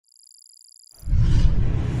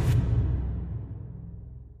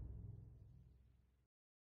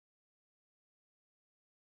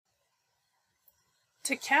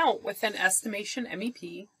To count within Estimation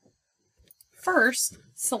MEP, first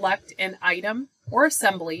select an item or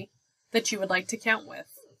assembly that you would like to count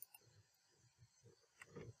with.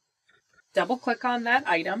 Double-click on that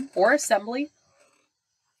item or assembly,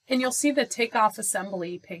 and you'll see the Takeoff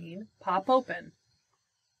assembly pane pop open.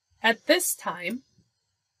 At this time,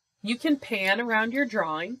 you can pan around your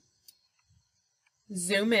drawing,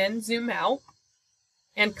 zoom in, zoom out,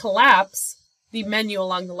 and collapse the menu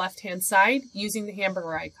along the left-hand side using the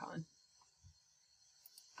hamburger icon.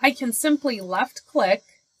 I can simply left-click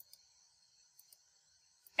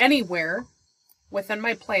anywhere within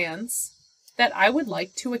my plans that I would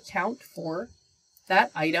like to account for that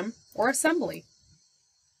item or assembly.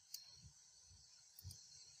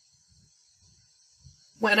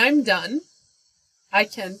 When I'm done, I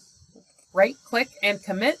can right-click and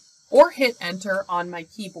commit or hit enter on my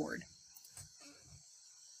keyboard.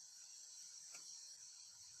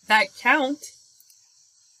 That count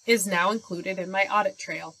is now included in my audit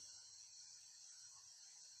trail.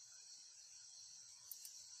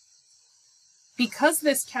 Because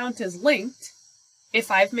this count is linked,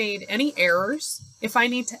 if I've made any errors, if I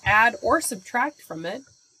need to add or subtract from it,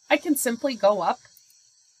 I can simply go up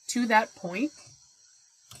to that point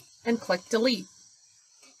and click delete.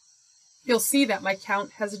 You'll see that my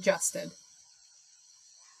count has adjusted.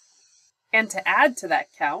 And to add to that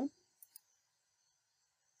count,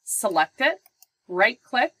 select it,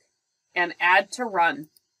 right-click, and add to run.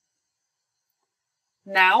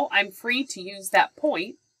 Now I'm free to use that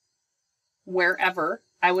point wherever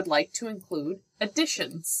I would like to include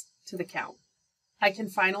additions to the count. I can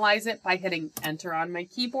finalize it by hitting enter on my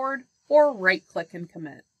keyboard or right-click and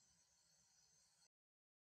commit.